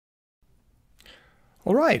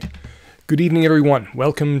All right. Good evening, everyone.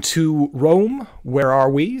 Welcome to Rome. Where are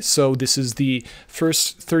we? So this is the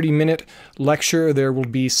first 30-minute lecture. There will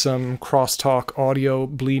be some crosstalk audio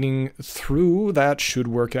bleeding through. That should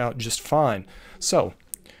work out just fine. So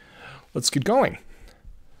let's get going.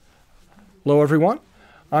 Hello, everyone.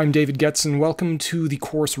 I'm David Getson. Welcome to the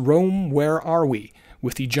course Rome, Where Are We?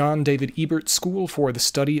 With the John David Ebert School for the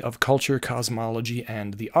Study of Culture, Cosmology,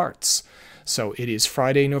 and the Arts. So it is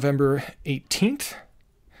Friday, November 18th.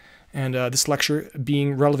 And this lecture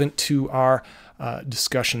being relevant to our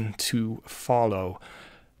discussion to follow.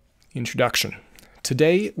 Introduction.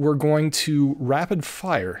 Today we're going to rapid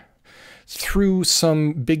fire through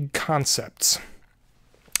some big concepts.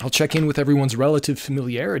 I'll check in with everyone's relative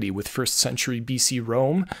familiarity with 1st century BC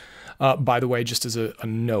Rome. By the way, just as a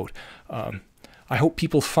note, I hope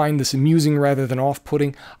people find this amusing rather than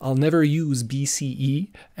off-putting. I'll never use BCE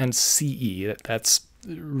and CE. That's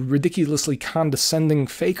ridiculously condescending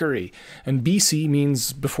fakery. And BC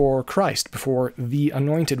means before Christ, before the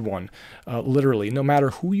Anointed One. Literally, no matter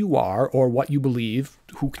who you are or what you believe,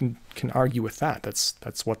 who can argue with that?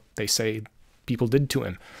 That's what they say people did to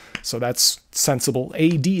him. So that's sensible.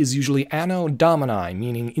 AD is usually Anno Domini,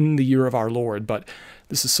 meaning in the year of our Lord, but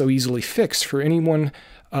this is so easily fixed. For anyone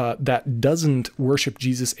that doesn't worship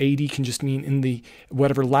Jesus, AD can just mean in the,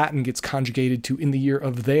 whatever Latin gets conjugated to, in the year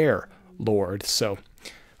of their Lord. So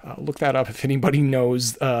look that up if anybody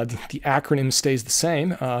knows. The acronym stays the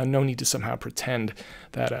same. No need to somehow pretend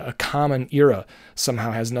that a common era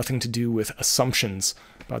somehow has nothing to do with assumptions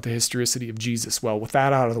about the historicity of Jesus. Well, with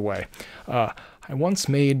that out of the way, I once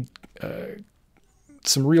made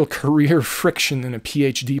some real career friction in a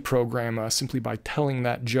PhD program simply by telling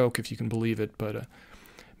that joke, if you can believe it, but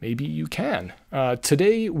maybe you can.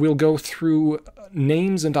 Today we'll go through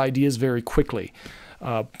names and ideas very quickly.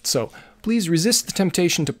 So please resist the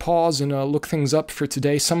temptation to pause and look things up for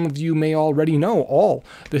today. Some of you may already know all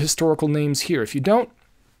the historical names here. If you don't,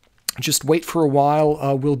 just wait for a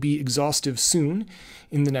while. We'll be exhaustive soon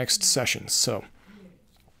in the next session. So,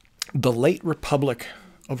 the late Republic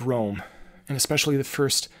of Rome, and especially the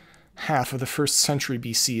first half of the 1st century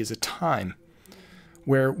BC, is a time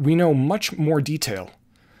where we know much more detail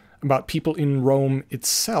about people in Rome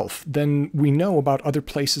itself than we know about other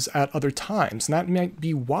places at other times. And that might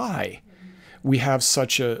be why we have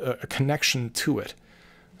such a connection to it,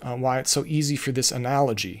 why it's so easy for this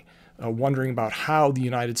analogy, wondering about how the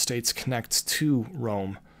United States connects to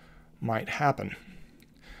Rome might happen.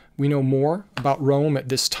 We know more about Rome at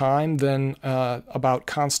this time than about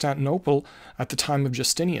Constantinople at the time of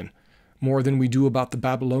Justinian. More than we do about the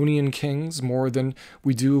Babylonian kings, more than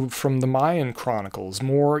we do from the Mayan chronicles,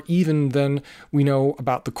 more even than we know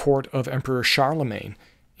about the court of Emperor Charlemagne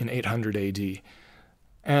in 800 AD.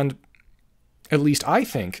 And at least I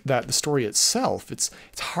think that the story itself, it's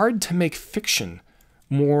hard to make fiction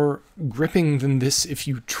more gripping than this if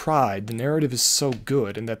you tried. The narrative is so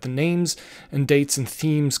good, and that the names and dates and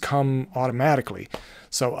themes come automatically.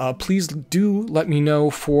 So please do let me know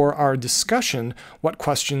for our discussion what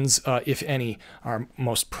questions, if any, are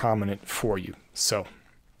most prominent for you. So,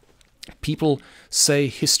 people say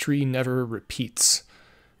history never repeats,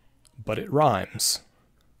 but it rhymes.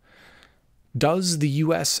 Does the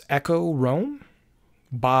U.S. echo Rome?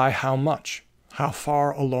 By how much? How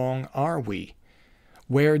far along are we?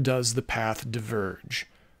 Where does the path diverge?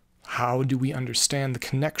 How do we understand the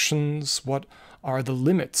connections? What are the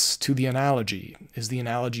limits to the analogy? Is the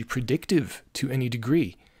analogy predictive to any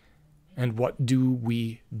degree? And what do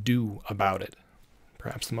we do about it?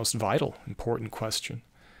 Perhaps the most vital, important question,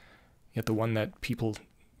 yet the one that people,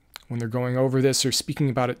 when they're going over this or speaking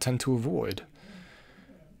about it, tend to avoid.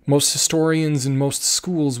 Most historians in most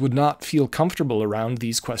schools would not feel comfortable around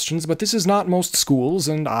these questions, but this is not most schools,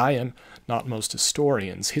 and I am not most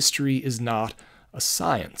historians. History is not a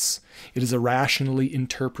science. It is a rationally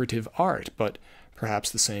interpretive art, but perhaps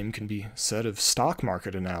the same can be said of stock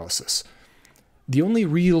market analysis. The only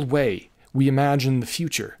real way we imagine the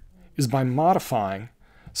future is by modifying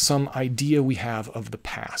some idea we have of the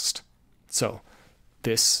past. So,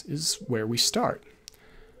 this is where we start.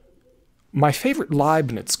 My favorite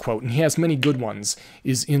Leibniz quote, and he has many good ones,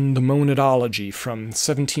 is in the Monadology from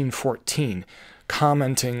 1714,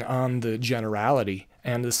 commenting on the generality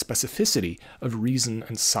and the specificity of reason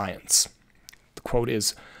and science. The quote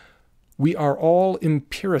is, "We are all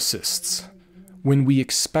empiricists when we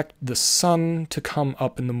expect the sun to come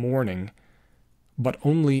up in the morning, but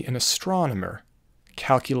only an astronomer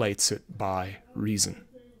calculates it by reason."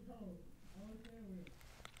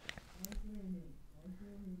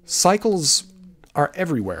 Cycles are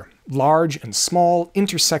everywhere, large and small,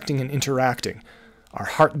 intersecting and interacting. Our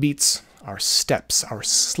heartbeats, our steps, our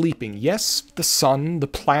sleeping. Yes, the sun, the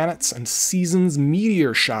planets and seasons,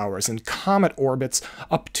 meteor showers and comet orbits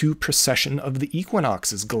up to precession of the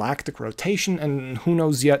equinoxes, galactic rotation, and who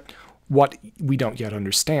knows yet what we don't yet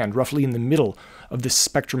understand. Roughly in the middle of this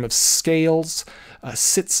spectrum of scales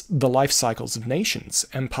sits the life cycles of nations,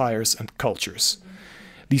 empires, and cultures.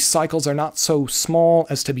 These cycles are not so small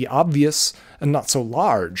as to be obvious, and not so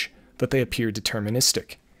large that they appear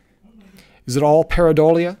deterministic. Is it all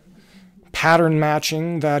pareidolia? Pattern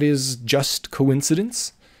matching that is just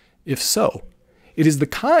coincidence? If so, it is the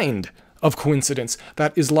kind of coincidence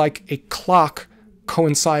that is like a clock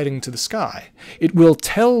coinciding to the sky. It will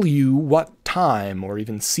tell you what time or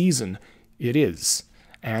even season it is,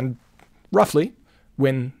 and roughly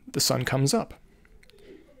when the sun comes up.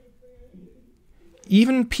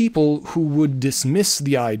 Even people who would dismiss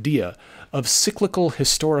the idea of cyclical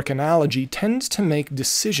historic analogy tend to make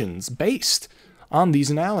decisions based on these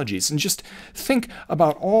analogies. And just think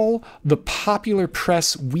about all the popular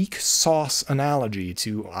press weak sauce analogy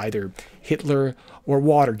to either Hitler or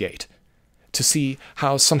Watergate, to see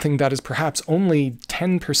how something that is perhaps only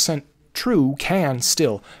 10% true can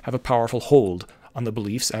still have a powerful hold on the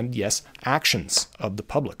beliefs and, yes, actions of the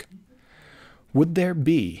public. Would there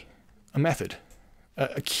be a method,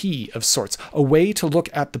 a key of sorts, a way to look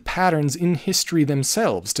at the patterns in history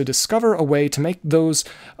themselves, to discover a way to make those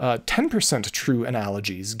 10% true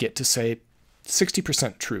analogies get to, say,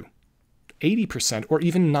 60% true, 80%, or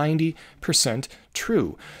even 90%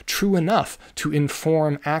 true, true enough to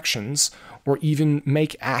inform actions or even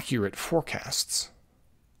make accurate forecasts?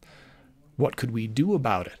 What could we do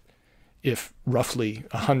about it if, roughly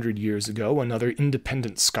 100 years ago, another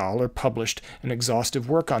independent scholar published an exhaustive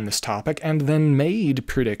work on this topic and then made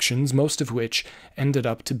predictions, most of which ended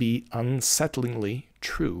up to be unsettlingly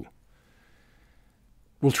true?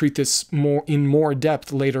 We'll treat this in more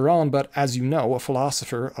depth later on, but as you know, a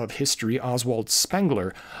philosopher of history, Oswald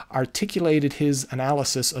Spengler, articulated his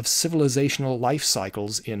analysis of civilizational life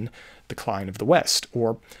cycles in Decline of the West,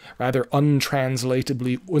 or rather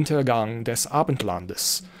untranslatably Untergang des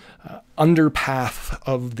Abendlandes. Underpath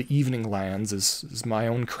of the evening lands is my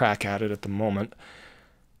own crack at it at the moment.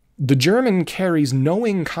 The German carries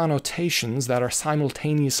knowing connotations that are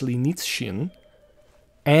simultaneously Nietzschean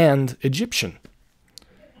and Egyptian.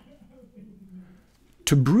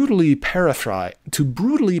 To brutally paraphrase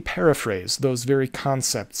those very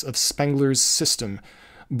concepts of Spengler's system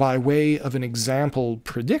by way of an example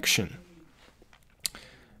prediction,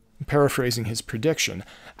 paraphrasing his prediction,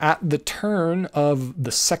 at the turn of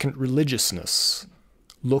the second religiousness,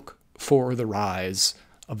 look for the rise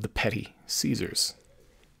of the petty Caesars.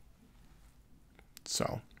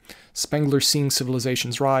 So, Spengler seeing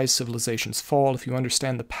civilizations rise, civilizations fall. If you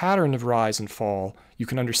understand the pattern of rise and fall, you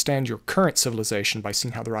can understand your current civilization by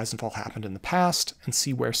seeing how the rise and fall happened in the past and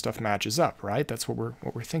see where stuff matches up, right? That's what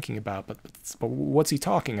we're thinking about. But what's he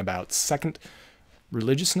talking about? Second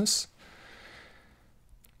religiousness?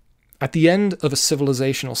 At the end of a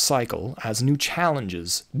civilizational cycle, as new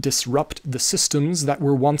challenges disrupt the systems that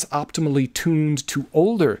were once optimally tuned to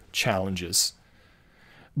older challenges,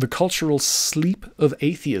 the cultural sleep of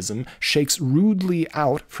atheism shakes rudely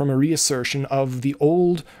out from a reassertion of the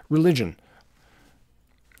old religion,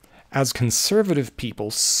 as conservative people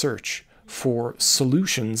search for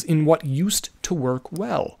solutions in what used to work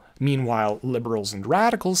well. Meanwhile, liberals and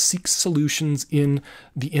radicals seek solutions in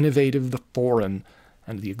the innovative, the foreign,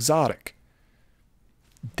 and the exotic.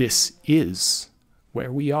 This is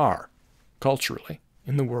where we are, culturally,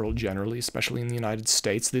 in the world generally, especially in the United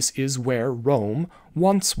States. This is where Rome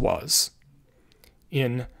once was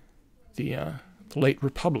in the late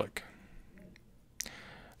Republic.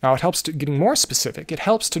 Now, it helps to, getting more specific, it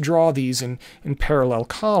helps to draw these in parallel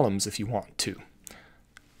columns if you want to.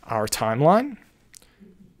 Our timeline,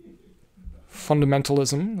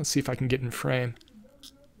 fundamentalism, let's see if I can get in frame.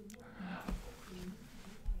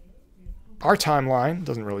 Our timeline,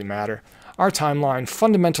 doesn't really matter. Our timeline,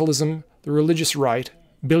 fundamentalism, the religious right,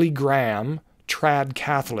 Billy Graham, trad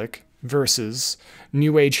Catholic, versus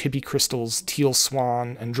New Age hippie crystals, teal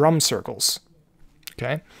swan, and drum circles.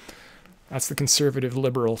 Okay? That's the conservative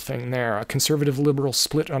liberal thing there. A conservative liberal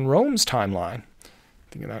split on Rome's timeline.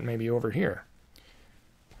 Think of that maybe over here.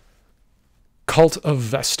 Cult of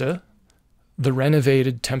Vesta, the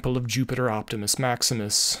renovated temple of Jupiter Optimus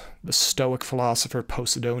Maximus, the Stoic philosopher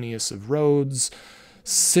Posidonius of Rhodes,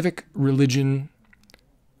 civic religion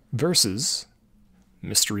versus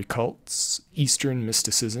mystery cults, Eastern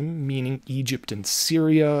mysticism, meaning Egypt and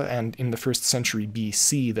Syria, and in the 1st century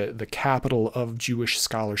BC, the capital of Jewish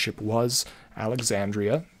scholarship was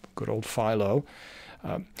Alexandria, good old Philo,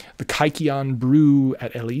 the Kykion brew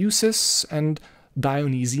at Eleusis, and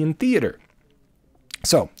Dionysian theater.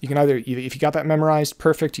 So you can either, if you got that memorized,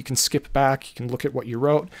 perfect, you can skip back, you can look at what you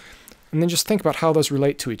wrote, and then just think about how those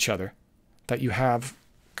relate to each other. That you have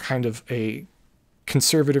kind of a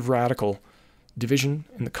conservative radical division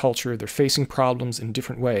in the culture, they're facing problems in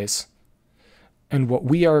different ways. And what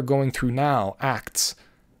we are going through now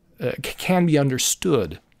can be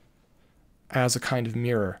understood as a kind of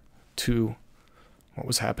mirror to what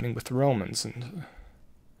was happening with the Romans. And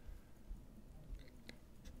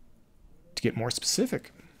to get more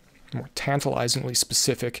specific, more tantalizingly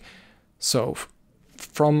specific, so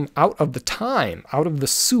from out of the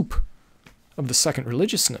soup of the second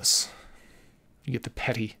religiousness, you get the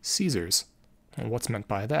petty Caesars. And what's meant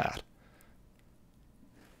by that?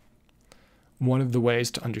 One of the ways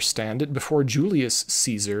to understand it, before Julius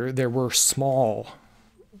Caesar, there were small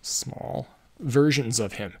versions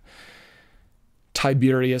of him.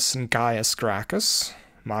 Tiberius and Gaius Gracchus,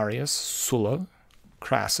 Marius, Sulla,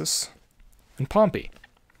 Crassus, and Pompey,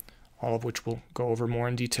 all of which we'll go over more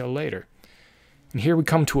in detail later. And here we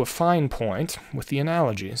come to a fine point with the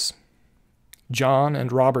analogies. John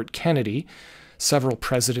and Robert Kennedy, several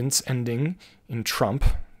presidents ending in Trump,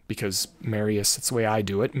 because Marius, that's the way I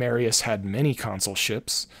do it, Marius had many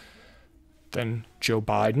consulships. Then Joe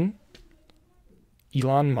Biden,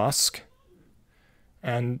 Elon Musk,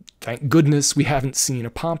 and thank goodness we haven't seen a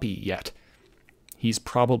Pompey yet. He's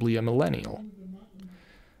probably a millennial.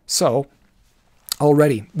 So,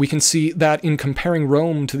 already we can see that in comparing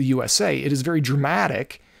Rome to the USA, it is very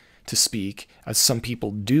dramatic to speak, as some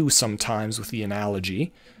people do sometimes with the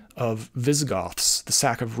analogy, of Visigoths, the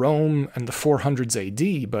sack of Rome, and the 400s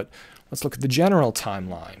AD, but let's look at the general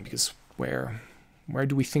timeline, because where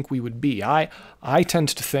do we think we would be? I tend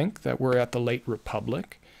to think that we're at the late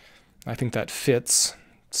Republic. I think that fits,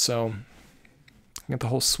 so get the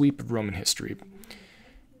whole sweep of Roman history.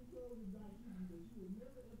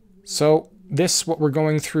 So what we're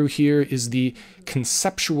going through here is the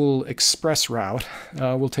conceptual express route.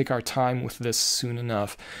 We'll take our time with this soon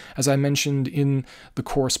enough. As I mentioned in the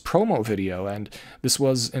course promo video, and this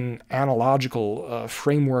was an analogical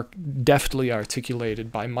framework deftly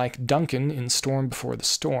articulated by Mike Duncan in Storm Before the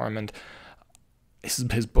Storm, and this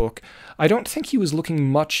is his book. I don't think he was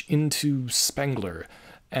looking much into Spengler,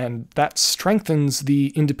 and that strengthens the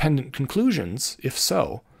independent conclusions, if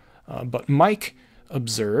so. But Mike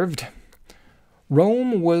observed,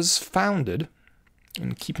 Rome was founded,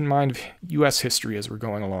 and keep in mind U.S. history as we're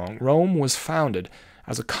going along, Rome was founded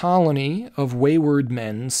as a colony of wayward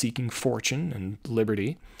men seeking fortune and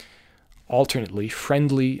liberty, alternately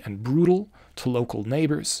friendly and brutal to local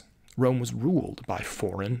neighbors. Rome was ruled by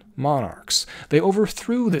foreign monarchs. They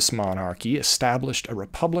overthrew this monarchy, established a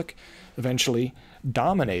republic, eventually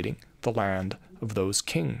dominating the land of those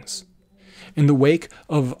kings. In the wake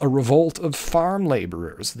of a revolt of farm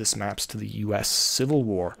laborers, this maps to the U.S. Civil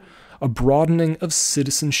War, a broadening of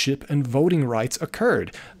citizenship and voting rights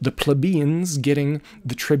occurred. The plebeians getting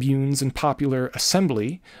the tribunes and popular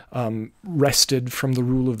assembly wrested from the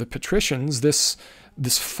rule of the patricians. This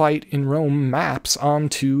fight in Rome maps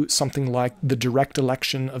onto something like the direct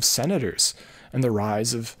election of senators and the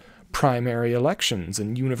rise of primary elections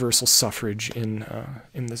and universal suffrage in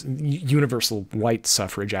this universal white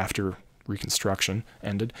suffrage after Reconstruction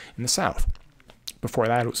ended in the South. Before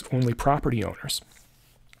that, it was only property owners.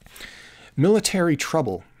 Military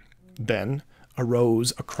trouble then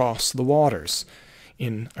arose across the waters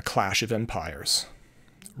in a clash of empires.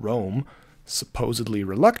 Rome, supposedly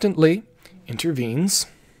reluctantly, intervenes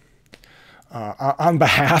on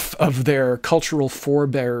behalf of their cultural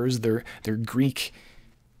forebears, their Greek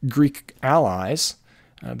allies,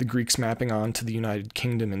 the Greeks mapping on to the United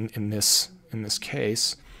Kingdom in this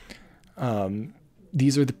case.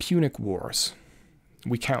 These are the Punic Wars.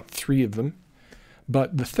 We count 3 of them.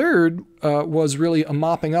 But the third was really a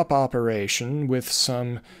mopping up operation with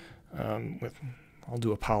some, I'll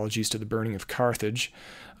do apologies to the burning of Carthage.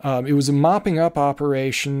 It was a mopping up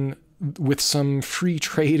operation with some free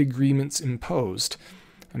trade agreements imposed,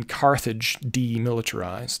 and Carthage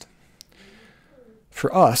demilitarized.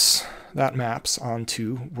 For us, that maps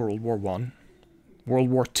onto World War I. World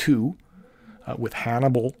War II, with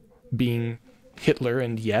Hannibal being Hitler,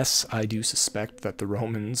 and yes, I do suspect that the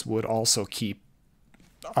Romans would also keep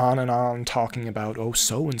on and on talking about, oh,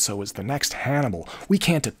 so-and-so is the next Hannibal. We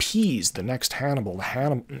can't appease the next Hannibal,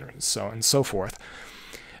 so and so forth.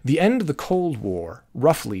 The end of the Cold War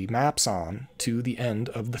roughly maps on to the end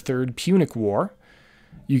of the Third Punic War.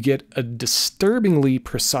 You get a disturbingly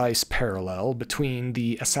precise parallel between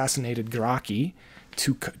the assassinated Gracchi,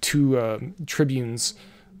 two tribunes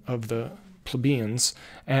of the plebeians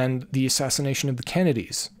and the assassination of the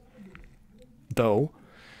Kennedys. Though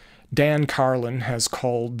Dan Carlin has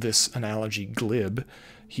called this analogy glib,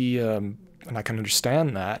 and I can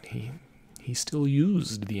understand that, he still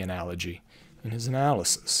used the analogy in his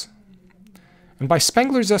analysis. And by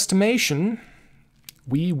Spengler's estimation,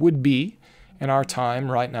 we would be, in our time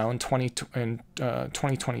right now in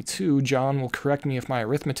 2022, John will correct me if my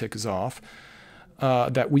arithmetic is off,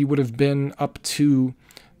 that we would have been up to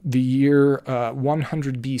the year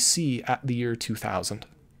 100 BC at the year 2000.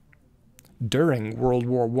 During World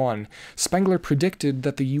War I, Spengler predicted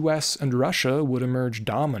that the US and Russia would emerge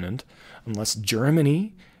dominant unless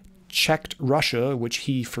Germany checked Russia, which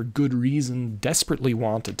he, for good reason, desperately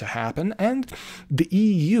wanted to happen, and the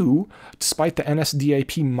EU, despite the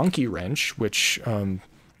NSDAP monkey wrench, which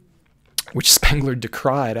Spengler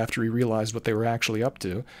decried after he realized what they were actually up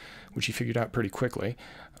to, which he figured out pretty quickly,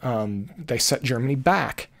 they set Germany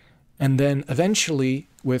back. And then eventually,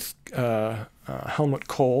 with Helmut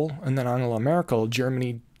Kohl and then Angela Merkel,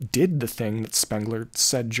 Germany did the thing that Spengler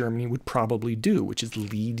said Germany would probably do, which is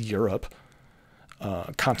lead Europe,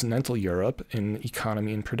 continental Europe, in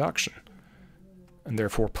economy and production, and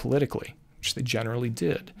therefore politically, which they generally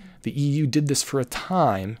did. The EU did this for a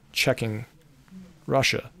time, checking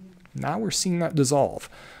Russia. Now we're seeing that dissolve,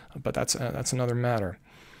 but that's another matter.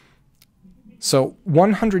 So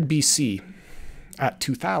 100 BC at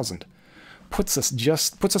 2000 puts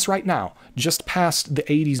us right now just past the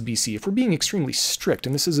 80s BC. If we're being extremely strict,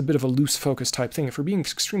 and this is a bit of a loose focus type thing, if we're being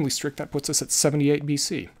extremely strict, that puts us at 78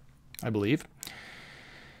 BC, I believe.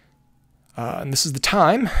 And this is the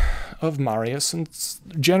time of Marius, and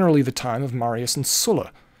generally the time of Marius and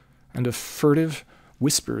Sulla, and of furtive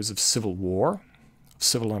whispers of civil war, of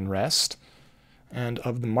civil unrest, and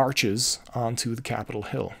of the marches onto the Capitol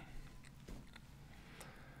Hill.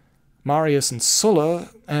 Marius and Sulla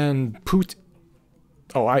and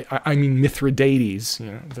I mean Mithridates,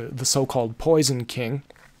 the so-called Poison King,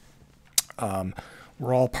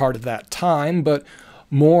 were all part of that time, but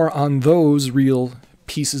more on those real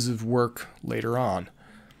pieces of work later on.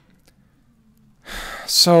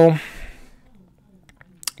 So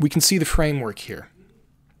we can see the framework here.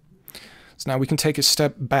 So now we can take a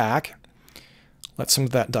step back, let some of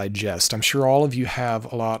that digest. I'm sure all of you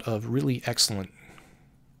have a lot of really excellent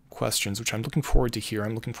questions, which I'm looking forward to hear.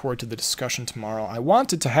 I'm looking forward to the discussion tomorrow. I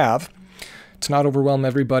wanted to not overwhelm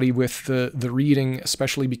everybody with the reading,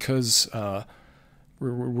 especially because we're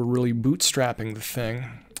really bootstrapping the thing,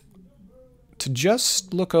 to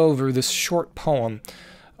just look over this short poem.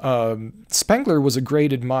 Spengler was a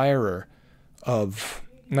great admirer of,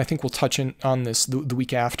 and I think we'll touch on this the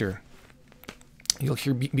week after. You'll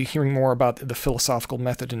be hearing more about the philosophical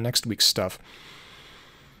method in next week's stuff.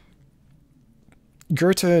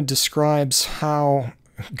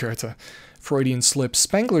 Freudian slip,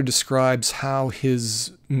 Spengler describes how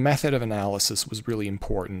his method of analysis was really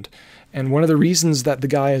important. And one of the reasons that the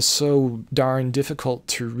guy is so darn difficult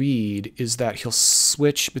to read is that he'll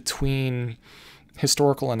switch between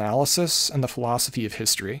historical analysis and the philosophy of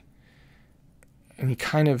history. And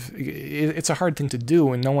it's a hard thing to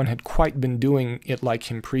do, and no one had quite been doing it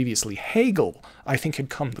like him previously. Hegel, I think, had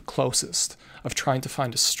come the closest of trying to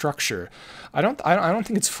find a structure. I don't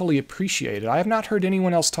think it's fully appreciated. I have not heard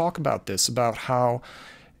anyone else talk about this, about how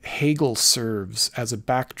Hegel serves as a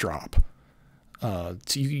backdrop.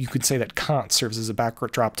 You could say that Kant serves as a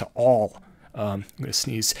backdrop to all. I'm going to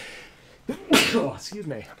sneeze. Oh, excuse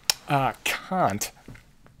me. Kant.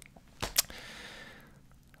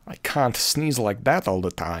 I can't sneeze like that all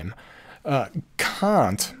the time.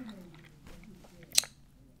 Kant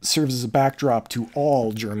serves as a backdrop to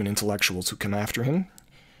all German intellectuals who come after him.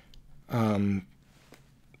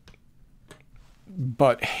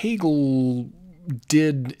 But Hegel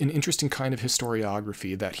did an interesting kind of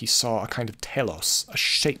historiography, that he saw a kind of telos, a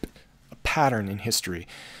shape, a pattern in history.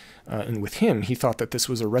 And with him, he thought that this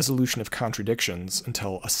was a resolution of contradictions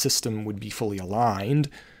until a system would be fully aligned.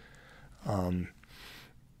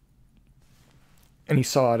 And he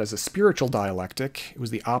saw it as a spiritual dialectic. It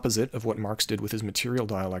was the opposite of what Marx did with his material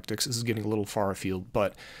dialectics. This is getting a little far afield,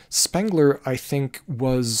 but Spengler, I think,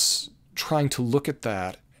 was trying to look at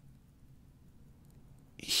that.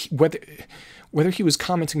 Whether he was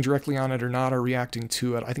commenting directly on it or not, or reacting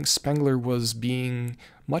to it, I think Spengler was being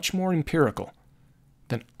much more empirical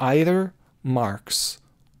than either Marx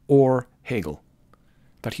or Hegel.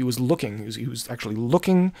 That he was actually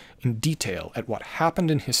looking in detail at what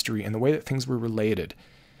happened in history and the way that things were related.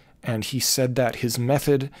 And he said that his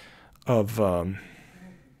method of...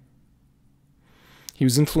 he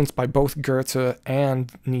was influenced by both Goethe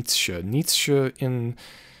and Nietzsche. Nietzsche in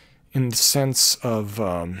the sense of...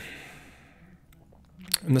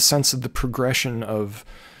 in the sense of the progression of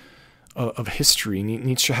history.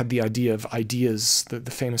 Nietzsche had the idea of ideas,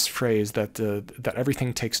 the famous phrase that that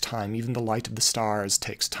everything takes time, even the light of the stars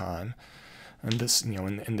takes time. And this, you know,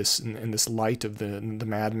 in this light of the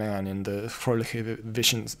madman, in the fröhliche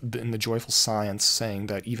visions, in the joyful science, saying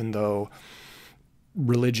that even though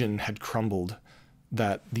religion had crumbled,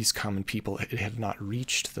 that these common people, it had not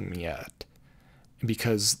reached them yet,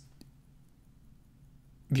 because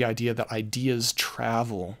the idea that ideas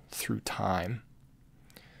travel through time,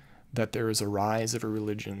 that there is a rise of a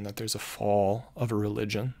religion, that there's a fall of a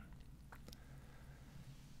religion,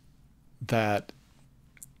 that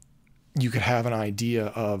you could have an idea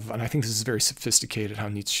of, and I think this is very sophisticated how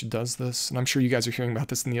Nietzsche does this, and I'm sure you guys are hearing about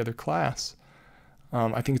this in the other class.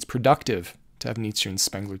 I think it's productive to have Nietzsche and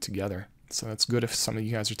Spengler together. So that's good if some of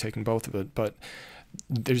you guys are taking both of it, but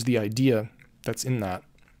there's the idea that's in that,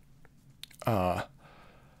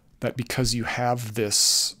 that because you have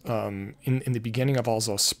this, in the beginning of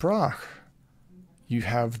Also Sprach, you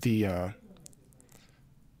have the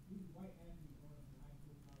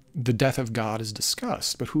death of God is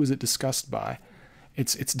discussed, but who is it discussed by?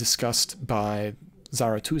 It's discussed by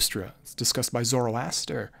Zarathustra. It's discussed by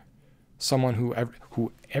Zoroaster, someone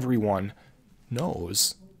who everyone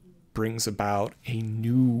knows brings about a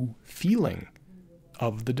new feeling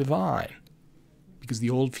of the divine, because the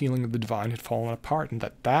old feeling of the divine had fallen apart, and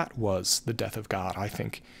that was the death of God, I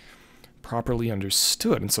think, properly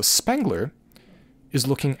understood. And so Spengler is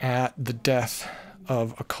looking at the death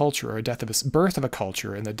of a culture, or a death of a birth of a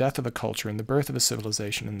culture, and the death of a culture, and the birth of a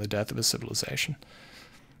civilization, and the death of a civilization.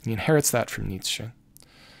 He inherits that from Nietzsche. And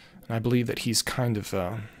I believe that he's kind of,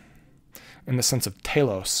 in the sense of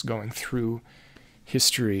telos, going through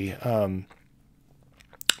history,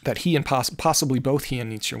 that he and possibly both he and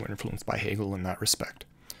Nietzsche were influenced by Hegel in that respect.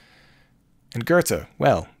 And Goethe,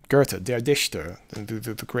 well, Goethe, der Dichter,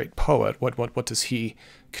 the great poet, what does he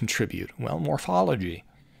contribute? Well, morphology.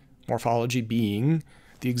 Morphology being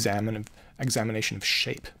the examination of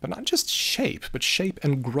shape, but not just shape, but shape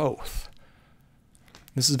and growth.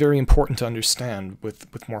 This is very important to understand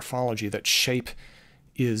with morphology, that shape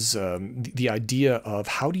is the idea of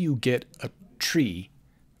how do you get a tree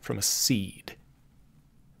from a seed.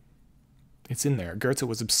 It's in there. Goethe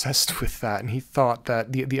was obsessed with that, and he thought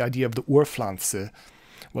that the idea of the Urpflanze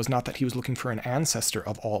was not that he was looking for an ancestor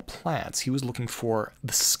of all plants. He was looking for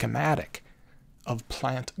the schematic of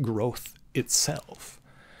plant growth itself.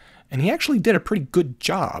 And he actually did a pretty good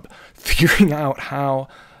job figuring out how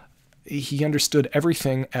he understood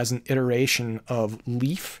everything as an iteration of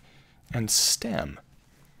leaf and stem,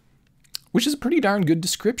 which is a pretty darn good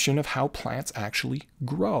description of how plants actually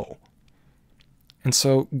grow. And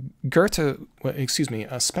so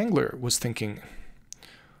Spengler was thinking,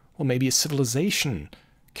 well, maybe a civilization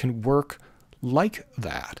can work like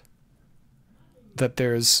that. That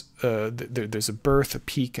there's a birth, a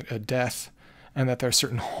peak, a death, and that there are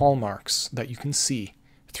certain hallmarks that you can see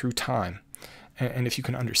through time. And if you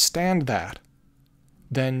can understand that,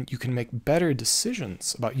 then you can make better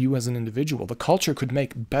decisions about you as an individual. The culture could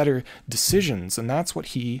make better decisions, and that's what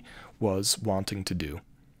he was wanting to do.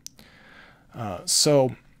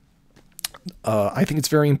 So I think it's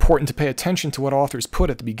very important to pay attention to what authors put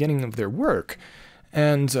at the beginning of their work.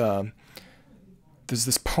 And there's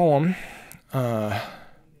this poem.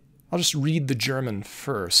 I'll just read the German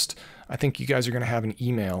first. I think you guys are going to have an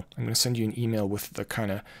email. I'm going to send you an email with the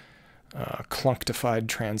kind of clunkified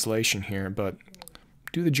translation here, but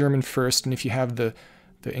do the German first, and if you have the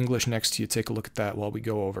English next to you, take a look at that while we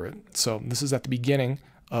go over it. So this is at the beginning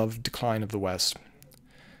of Decline of the West.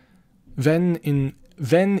 Wenn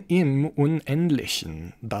im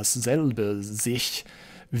Unendlichen dasselbe sich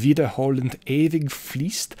wiederholend ewig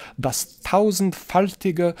fließt, das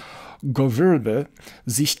tausendfaltige Gewölbe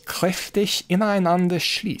sich kräftig ineinander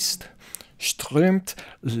schließt, strömt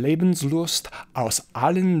Lebenslust aus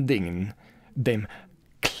allen Dingen, dem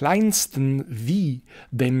kleinsten wie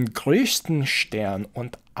dem größten Stern,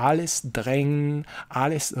 und alles Drängen,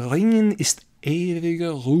 alles Ringen ist ewige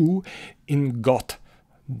Ruhe in Gott,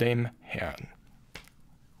 dem Herrn.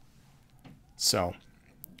 So,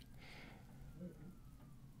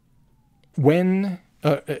 when,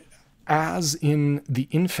 as in the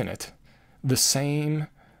infinite, the same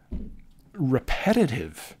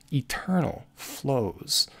repetitive, eternal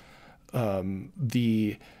flows,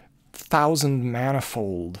 the thousand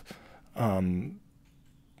manifold,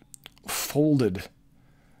 folded,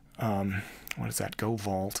 what is that, go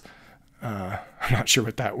vault? I'm not sure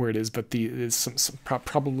what that word is, but it's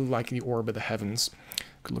probably like the orb of the heavens.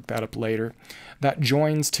 Could look that up later. That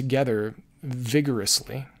joins together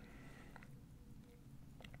vigorously.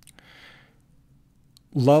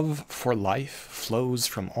 Love for life flows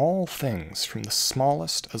from all things, from the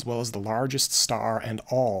smallest as well as the largest star, and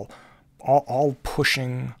all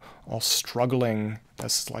pushing, all struggling.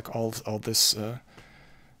 That's like all this,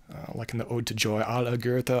 like in the Ode to Joy, alle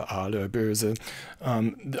Goethe, alle Böse,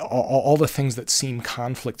 all the things that seem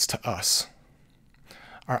conflicts to us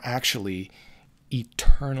are actually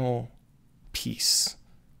eternal peace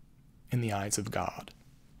in the eyes of God.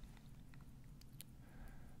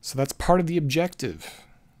 So that's part of the objective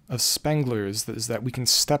of Spengler, is that we can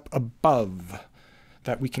step above,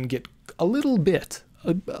 that we can get a little bit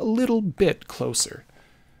closer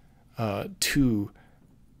to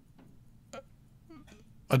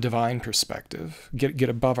a divine perspective, get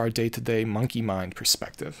above our day-to-day monkey mind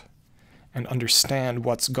perspective, and understand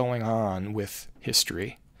what's going on with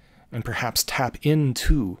history, and perhaps tap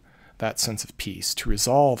into that sense of peace to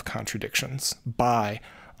resolve contradictions by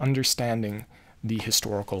understanding the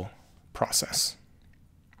historical process.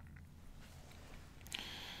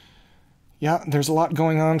 Yeah, there's a lot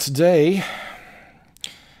going on today.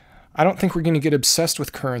 I don't think we're going to get obsessed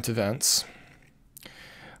with current events.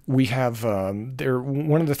 We have,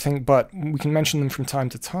 one of the things, but we can mention them from time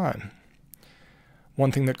to time.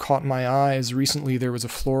 One thing that caught my eye is recently there was a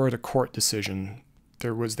Florida court decision.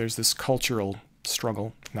 There's this cultural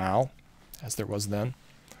struggle now, as there was then.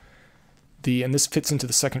 And this fits into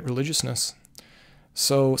the second religiousness.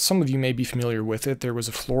 So some of you may be familiar with it. There was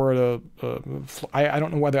a Florida, I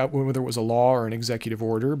don't know whether it was a law or an executive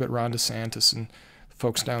order, but Ron DeSantis and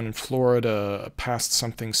folks down in Florida passed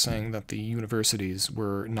something saying that the universities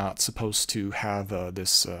were not supposed to have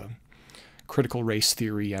this critical race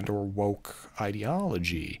theory and or woke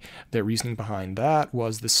ideology. Their reasoning behind that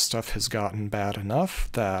was this stuff has gotten bad enough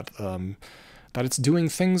that that it's doing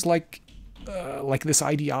things like this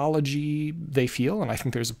ideology they feel, and I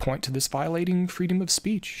think there's a point to this, violating freedom of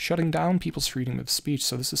speech, shutting down people's freedom of speech.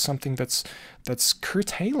 So this is something that's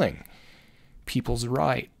curtailing people's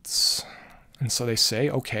rights. And so they say,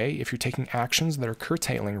 okay, if you're taking actions that are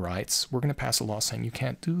curtailing rights, we're going to pass a law saying you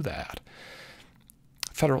can't do that.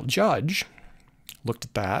 A federal judge looked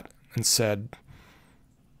at that and said,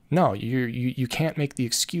 no, you can't make the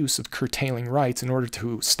excuse of curtailing rights in order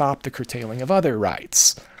to stop the curtailing of other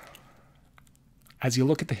rights. As you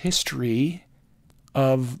look at the history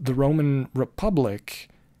of the Roman Republic,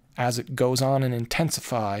 as it goes on and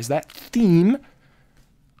intensifies, that theme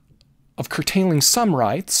of curtailing some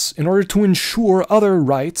rights in order to ensure other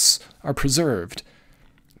rights are preserved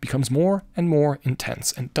becomes more and more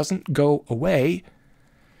intense and doesn't go away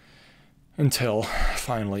until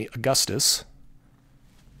finally Augustus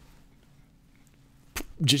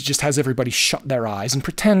just has everybody shut their eyes and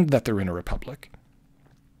pretend that they're in a republic.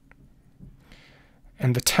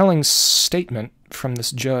 And the telling statement from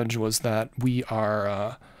this judge was that we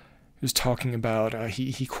are, he was talking about,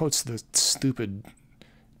 he quotes the stupid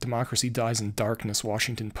democracy dies in darkness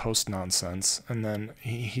Washington Post nonsense, and then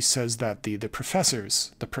he says that the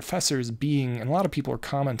professors being, and a lot of people are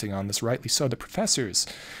commenting on this, rightly so, the professors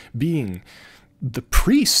being the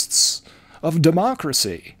priests of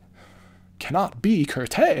democracy cannot be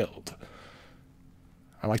curtailed.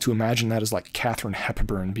 I like to imagine that as like Katharine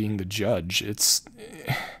Hepburn being the judge.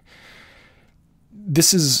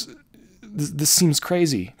 This seems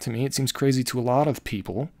crazy to me. It seems crazy to a lot of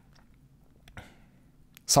people.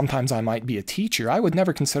 Sometimes I might be a teacher. I would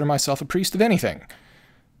never consider myself a priest of anything.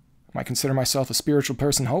 I might consider myself a spiritual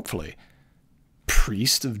person, hopefully.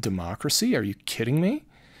 Priest of democracy? Are you kidding me?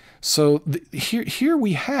 So here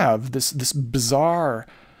we have this bizarre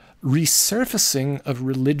resurfacing of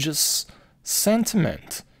religious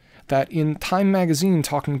sentiment, that in Time magazine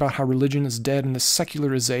talking about how religion is dead and the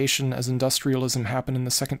secularization as industrialism happened in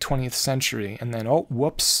the second 20th century, and then, oh,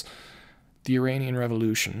 whoops, the Iranian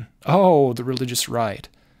Revolution. Oh, the religious right.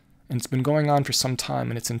 And it's been going on for some time,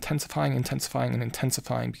 and it's intensifying, intensifying, and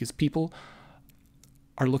intensifying because people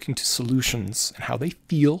are looking to solutions and how they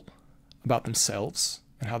feel about themselves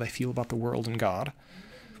and how they feel about the world and God.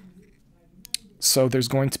 So there's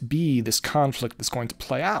going to be this conflict that's going to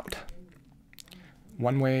play out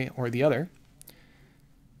one way or the other.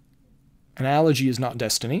 Analogy is not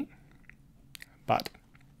destiny, but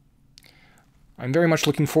I'm very much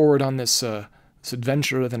looking forward on this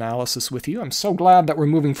adventure of analysis with you. I'm so glad that we're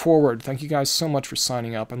moving forward. Thank you guys so much for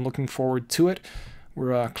signing up. I'm looking forward to it.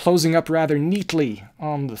 We're closing up rather neatly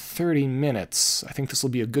on the 30 minutes. I think this will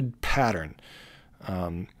be a good pattern.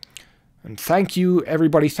 And thank you,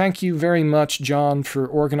 everybody. Thank you very much, John, for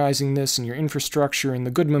organizing this and your infrastructure and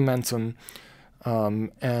the good momentum,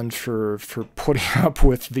 and for putting up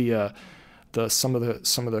with some of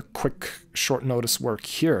the quick short notice work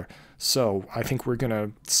here. So I think we're going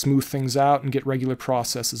to smooth things out and get regular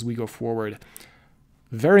process as we go forward.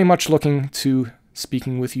 Very much looking to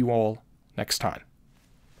speaking with you all next time.